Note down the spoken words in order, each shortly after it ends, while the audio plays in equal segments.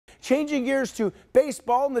Changing gears to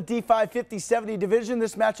baseball in the D5 50-70 division.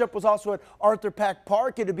 This matchup was also at Arthur Pack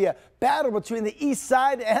Park. It'd be a battle between the east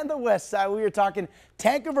side and the west side. We were talking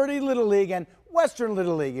Tanque Verde Little League and Western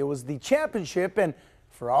Little League. It was the championship and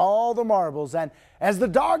for all the marbles. And as the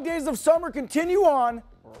dog days of summer continue on,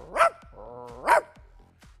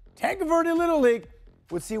 Tanque Verde Little League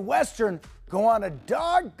would see Western go on a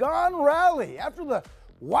doggone rally. After the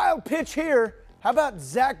wild pitch here, how about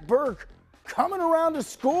Zach Burke coming around to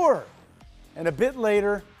score? And a bit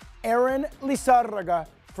later, Aaron Lizarraga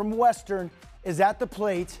from Western is at the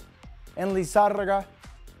plate, and Lizarraga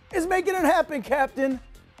is making it happen, Captain.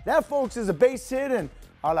 That, folks, is a base hit, and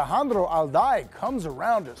Alejandro Alday comes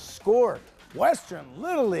around to score. Western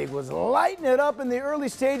Little League was lighting it up in the early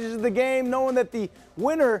stages of the game, knowing that the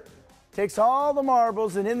winner takes all the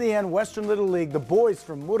marbles, and in the end, Western Little League, the boys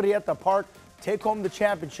from Murrieta Park, take home the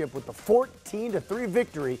championship with the 14-3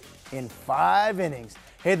 victory in 5 innings.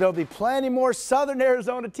 Hey, there'll be plenty more Southern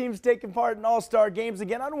Arizona teams taking part in All-Star games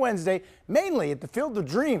again on Wednesday, mainly at the Field of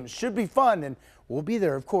Dreams. Should be fun, and we'll be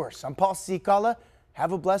there, of course. I'm Paul Cicala.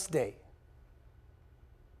 Have a blessed day.